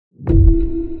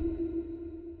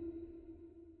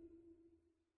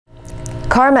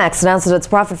CarMax announced that its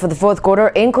profit for the fourth quarter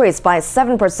increased by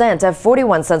 7% at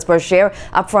 41 cents per share,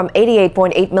 up from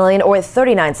 $88.8 million or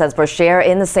 39 cents per share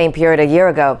in the same period a year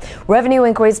ago. Revenue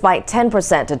increased by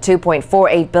 10% to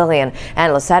 $2.48 billion.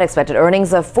 Analysts had expected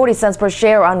earnings of 40 cents per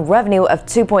share on revenue of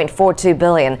 $2.42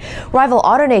 billion. Rival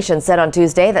AutoNation said on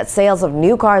Tuesday that sales of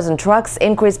new cars and trucks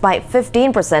increased by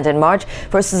 15% in March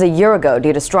versus a year ago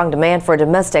due to strong demand for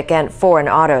domestic and foreign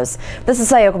autos. This is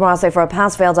Sayoko Murase for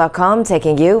PassFail.com,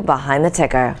 taking you behind the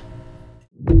ticker.